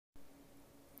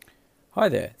Hi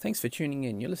there, thanks for tuning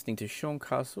in. You're listening to Sean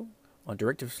Castle on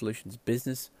Directive Solutions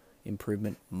Business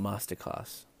Improvement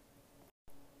Masterclass.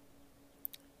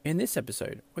 In this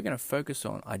episode, we're going to focus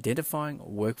on identifying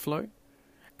workflow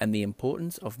and the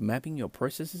importance of mapping your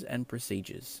processes and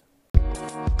procedures.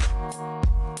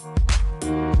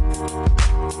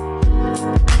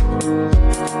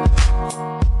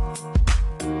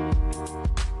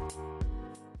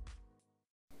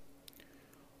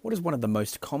 What is one of the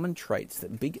most common traits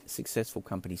that big successful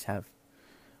companies have?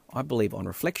 I believe on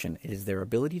reflection, it is their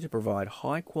ability to provide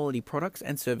high quality products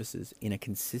and services in a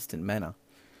consistent manner,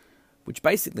 which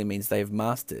basically means they have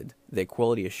mastered their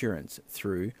quality assurance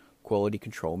through quality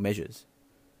control measures.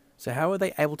 So how are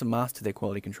they able to master their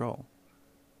quality control?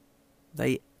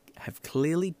 They have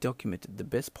clearly documented the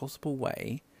best possible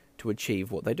way to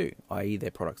achieve what they do, i.e.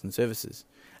 their products and services,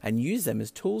 and use them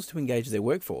as tools to engage their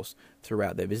workforce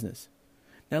throughout their business.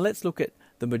 Now let's look at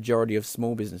the majority of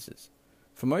small businesses.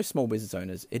 For most small business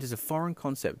owners, it is a foreign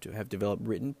concept to have developed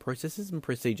written processes and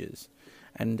procedures.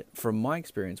 And from my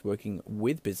experience working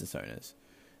with business owners,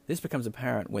 this becomes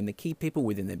apparent when the key people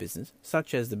within their business,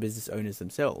 such as the business owners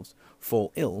themselves,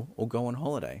 fall ill or go on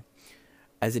holiday,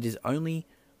 as it is only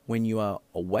when you are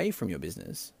away from your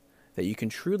business that you can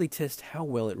truly test how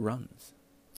well it runs.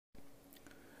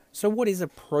 So what is a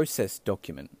process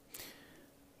document?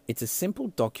 It's a simple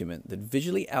document that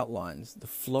visually outlines the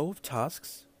flow of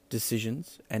tasks,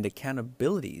 decisions, and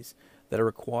accountabilities that are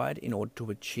required in order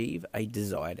to achieve a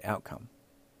desired outcome.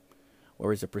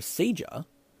 Whereas a procedure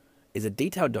is a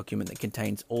detailed document that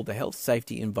contains all the health,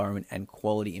 safety, environment, and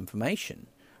quality information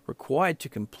required to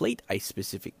complete a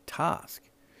specific task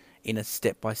in a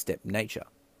step-by-step nature.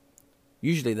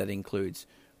 Usually that includes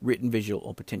written, visual,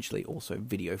 or potentially also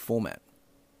video format.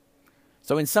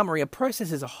 So in summary, a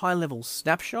process is a high-level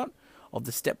snapshot of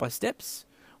the step-by-steps,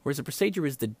 whereas a procedure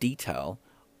is the detail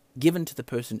given to the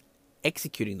person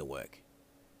executing the work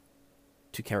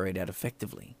to carry it out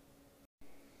effectively.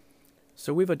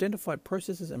 So we've identified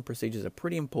processes and procedures are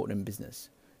pretty important in business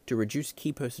to reduce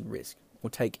key person risk, or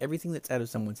take everything that's out of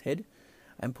someone's head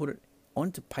and put it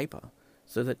onto paper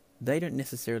so that they don't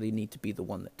necessarily need to be the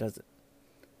one that does it.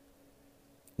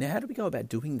 Now, how do we go about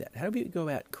doing that? How do we go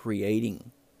about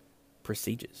creating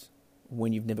procedures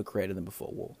when you've never created them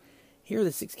before? Well, here are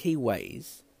the 6 key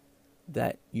ways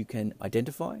that you can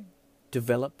identify,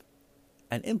 develop,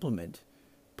 and implement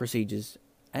procedures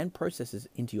and processes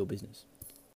into your business.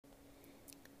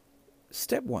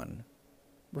 Step 1,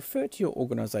 refer to your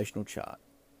organizational chart.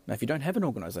 Now, if you don't have an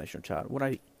organizational chart, what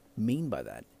I mean by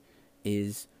that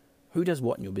is who does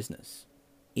what in your business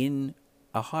in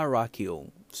a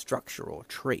hierarchical structure or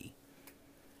tree.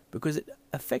 Because it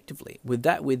effectively,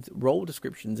 with role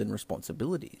descriptions and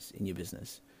responsibilities in your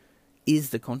business, is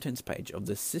the contents page of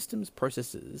the systems,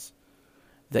 processes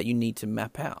that you need to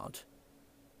map out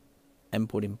and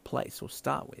put in place or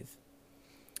start with.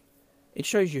 It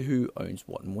shows you who owns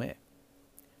what and where.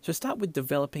 So start with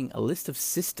developing a list of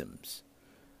systems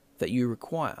that you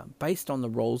require based on the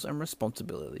roles and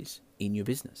responsibilities in your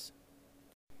business.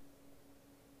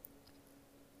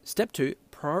 Step 2,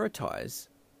 prioritize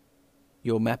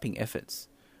your mapping efforts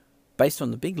based on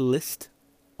the big list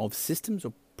of systems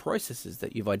or processes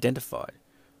that you've identified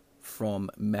from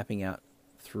mapping out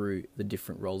through the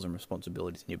different roles and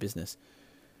responsibilities in your business.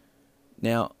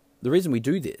 Now, the reason we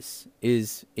do this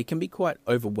is it can be quite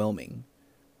overwhelming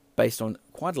based on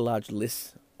quite a large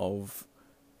list of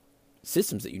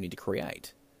systems that you need to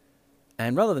create.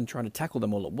 And rather than trying to tackle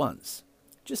them all at once,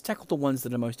 just tackle the ones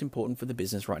that are most important for the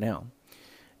business right now.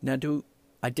 Now, to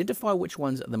identify which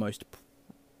ones are the most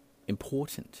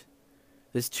important,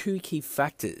 there's 2 key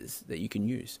factors that you can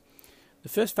use. The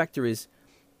first factor is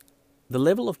the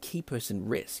level of key person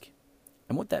risk.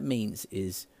 And what that means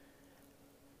is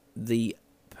the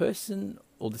person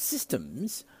or the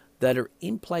systems that are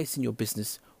in place in your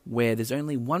business where there's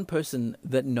only one person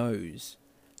that knows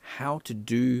how to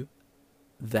do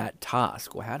that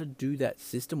task or how to do that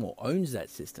system or owns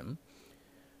that system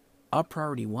are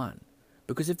priority 1.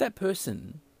 Because if that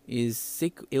person is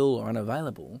sick, ill, or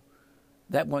unavailable,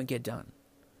 that won't get done.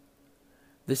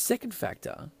 The second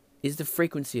factor is the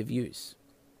frequency of use.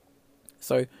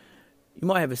 So you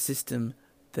might have a system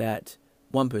that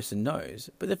one person knows,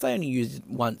 but if they only use it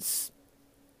once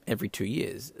every 2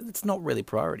 years, it's not really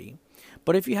priority.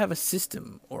 But if you have a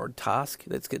system or a task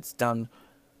that gets done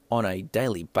on a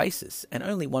daily basis and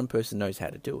only one person knows how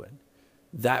to do it,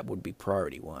 that would be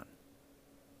priority 1.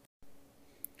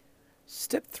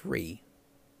 Step 3,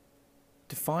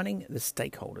 defining the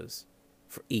stakeholders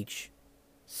for each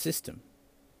system.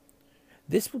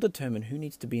 This will determine who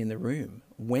needs to be in the room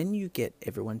when you get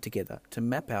everyone together to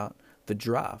map out the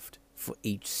draft for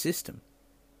each system.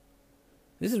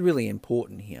 This is really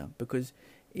important here because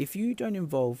if you don't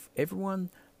involve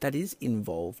everyone that is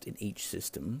involved in each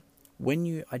system, when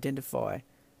you identify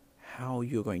how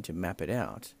you're going to map it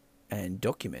out and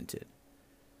document it,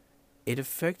 it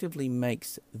effectively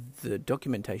makes the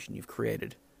documentation you've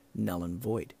created null and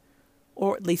void,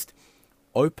 or at least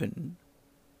open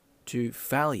to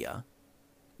failure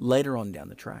later on down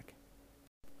the track.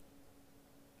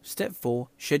 Step 4,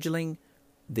 scheduling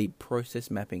the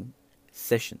process mapping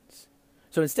sessions.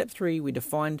 So in step 3, we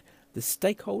defined the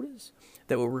stakeholders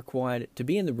that were required to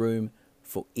be in the room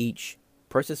for each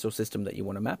process or system that you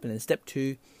want to map. And in step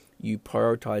 2, you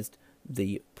prioritized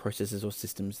the processes or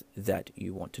systems that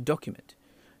you want to document.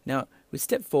 Now, with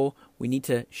step 4, we need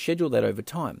to schedule that over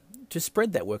time to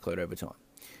spread that workload over time.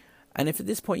 And if at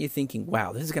this point you're thinking,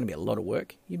 wow, this is going to be a lot of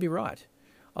work, you'd be right.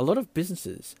 A lot of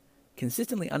businesses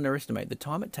consistently underestimate the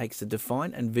time it takes to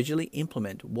define and visually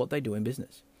implement what they do in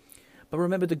business. But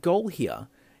remember, the goal here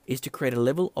is to create a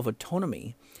level of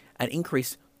autonomy and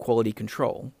increase quality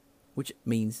control, which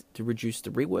means to reduce the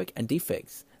rework and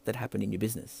defects that happen in your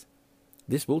business.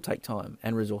 This will take time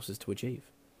and resources to achieve.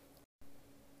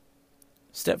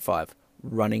 Step 5,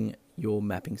 running your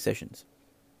mapping sessions.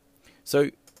 So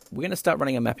we're going to start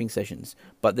running our mapping sessions,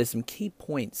 but there's some key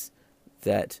points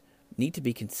that need to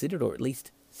be considered or at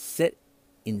least set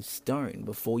in stone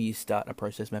before you start a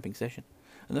process mapping session.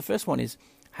 And the first one is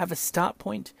have a start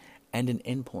point and an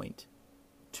end point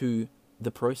to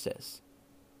the process.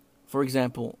 For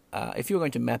example, if you're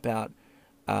going to map out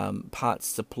parts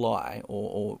supply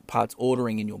or parts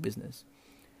ordering in your business,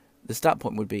 the start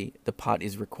point would be the part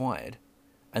is required,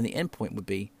 and the end point would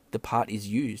be the part is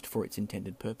used for its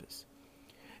intended purpose.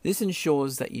 This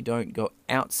ensures that you don't go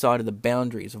outside of the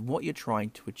boundaries of what you're trying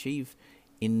to achieve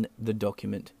in the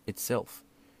document itself.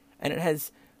 And it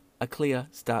has a clear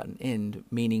start and end,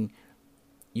 meaning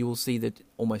you will see that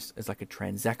almost as like a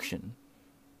transaction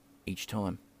each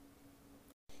time.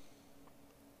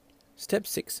 Step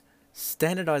 6,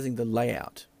 standardizing the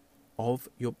layout of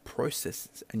your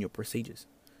processes and your procedures.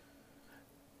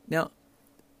 Now,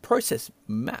 process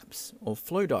maps or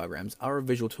flow diagrams are a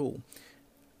visual tool,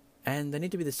 and they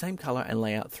need to be the same color and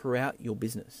layout throughout your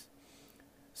business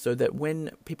so that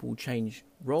when people change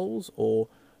roles or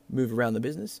move around the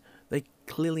business, they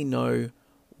clearly know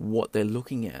what they're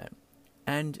looking at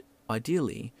and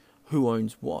ideally who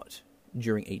owns what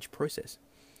during each process.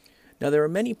 Now, there are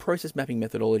many process mapping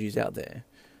methodologies out there,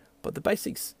 but the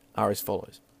basics are as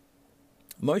follows.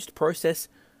 Most process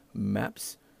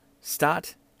maps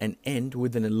start and end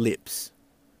with an ellipse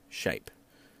shape,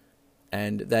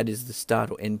 and that is the start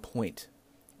or end point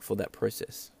for that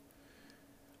process.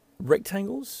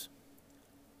 Rectangles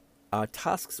are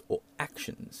tasks or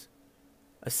actions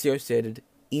associated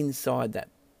inside that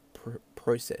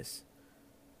process.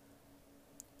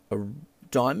 A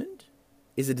diamond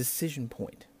is a decision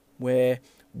point where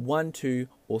 1, 2,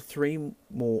 or 3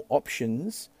 more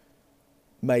options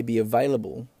may be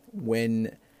available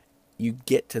when you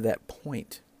get to that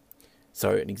point.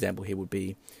 So an example here would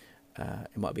be,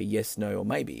 it might be yes, no, or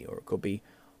maybe, or it could be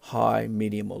high,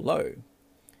 medium, or low.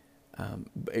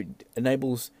 It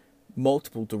enables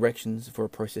multiple directions for a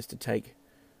process to take,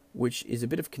 which is a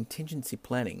bit of contingency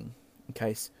planning in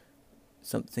case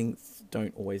some things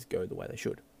don't always go the way they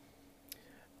should.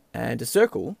 And a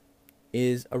circle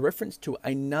is a reference to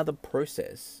another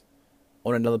process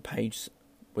on another page,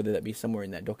 whether that be somewhere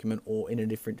in that document or in a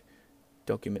different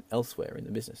document elsewhere in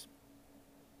the business.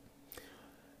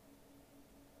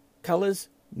 Colors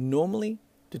normally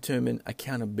determine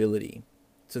accountability.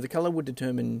 So the color would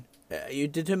determine, you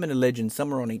determine a legend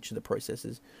somewhere on each of the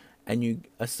processes, and you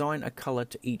assign a color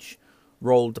to each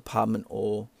role, department,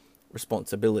 or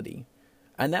responsibility.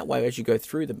 And that way, as you go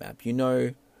through the map, you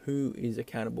know who is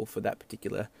accountable for that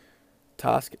particular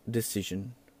task,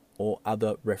 decision, or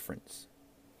other reference.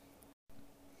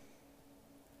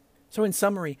 So in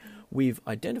summary, we've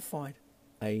identified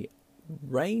a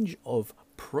range of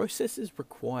processes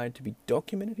required to be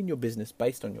documented in your business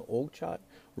based on your org chart,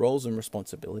 roles and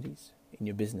responsibilities in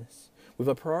your business. We've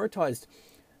prioritized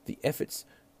the efforts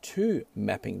to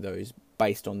mapping those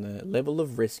based on the level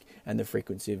of risk and the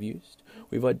frequency of use.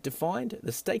 We've defined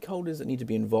the stakeholders that need to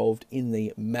be involved in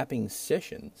the mapping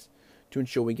sessions to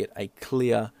ensure we get a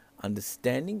clear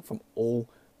understanding from all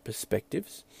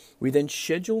perspectives. We then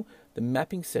schedule the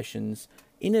mapping sessions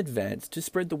in advance to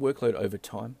spread the workload over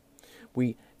time.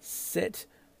 We set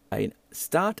a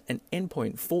start and end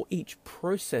point for each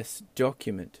process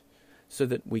document so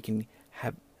that we can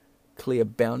have clear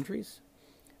boundaries.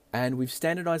 And we've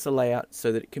standardized the layout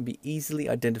so that it can be easily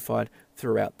identified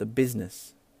throughout the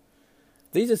business.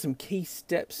 These are some key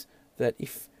steps that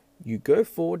if you go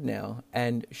forward now,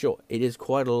 and sure, it is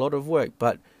quite a lot of work,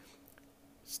 but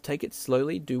take it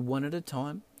slowly, do one at a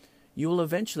time, you will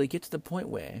eventually get to the point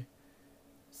where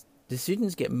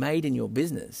decisions get made in your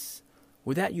business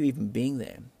without you even being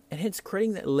there, and hence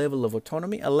creating that level of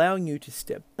autonomy, allowing you to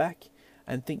step back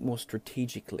and think more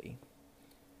strategically.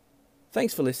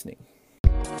 Thanks for listening.